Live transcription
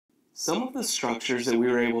Some of the structures that we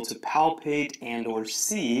were able to palpate and or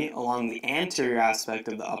see along the anterior aspect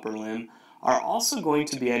of the upper limb are also going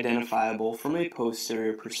to be identifiable from a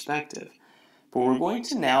posterior perspective. But we're going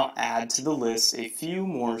to now add to the list a few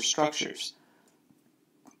more structures.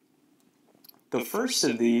 The first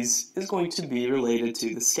of these is going to be related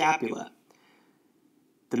to the scapula.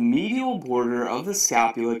 The medial border of the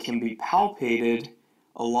scapula can be palpated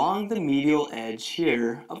along the medial edge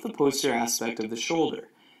here of the posterior aspect of the shoulder.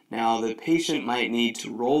 Now, the patient might need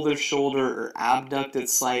to roll their shoulder or abduct it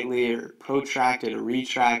slightly or protract it or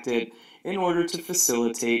retract it in order to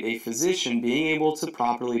facilitate a physician being able to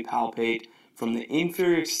properly palpate from the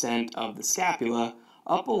inferior extent of the scapula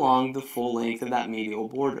up along the full length of that medial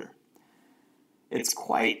border. It's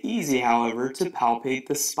quite easy, however, to palpate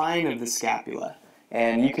the spine of the scapula.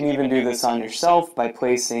 And you can even do this on yourself by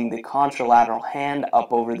placing the contralateral hand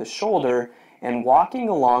up over the shoulder and walking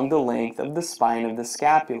along the length of the spine of the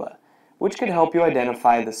scapula, which could help you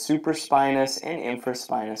identify the supraspinous and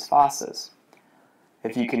infraspinous fossas.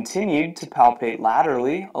 If you continued to palpate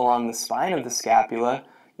laterally along the spine of the scapula,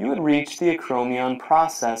 you would reach the acromion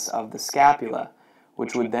process of the scapula,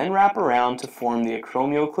 which would then wrap around to form the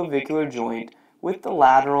acromioclavicular joint with the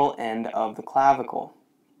lateral end of the clavicle.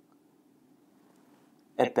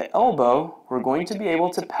 At the elbow, we're going to be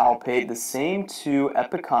able to palpate the same two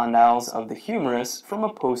epicondyles of the humerus from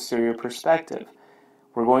a posterior perspective.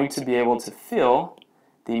 We're going to be able to feel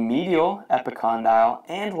the medial epicondyle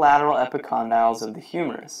and lateral epicondyles of the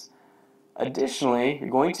humerus. Additionally, you're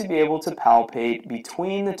going to be able to palpate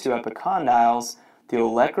between the two epicondyles the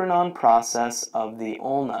olecranon process of the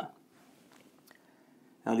ulna.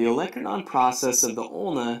 Now, the olecranon process of the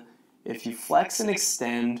ulna, if you flex and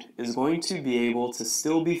extend, is going to be able to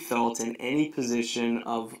still be felt in any position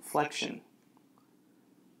of flexion.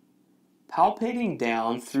 Palpating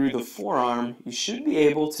down through the forearm, you should be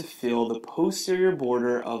able to feel the posterior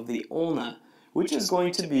border of the ulna, which is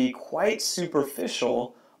going to be quite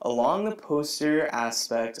superficial along the posterior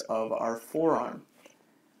aspect of our forearm.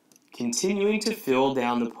 Continuing to feel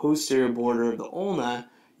down the posterior border of the ulna,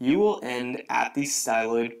 you will end at the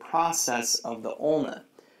styloid process of the ulna,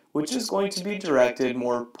 which is going to be directed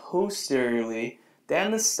more posteriorly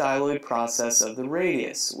than the styloid process of the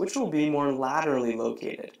radius, which will be more laterally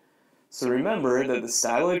located. So remember that the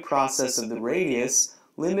styloid process of the radius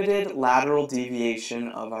limited lateral deviation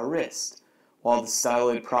of our wrist, while the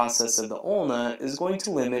styloid process of the ulna is going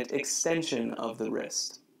to limit extension of the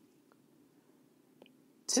wrist.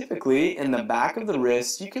 Typically, in the back of the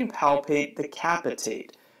wrist, you can palpate the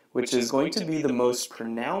capitate, which is going to be the most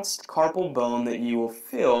pronounced carpal bone that you will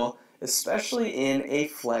feel, especially in a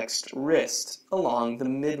flexed wrist along the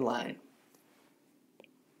midline.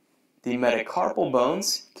 The metacarpal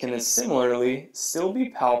bones can similarly still be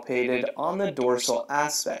palpated on the dorsal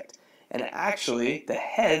aspect, and actually the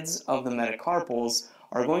heads of the metacarpals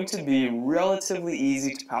are going to be relatively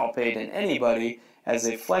easy to palpate in anybody as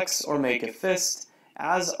they flex or make a fist,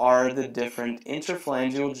 as are the different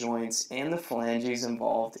interphalangeal joints and the phalanges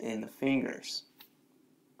involved in the fingers.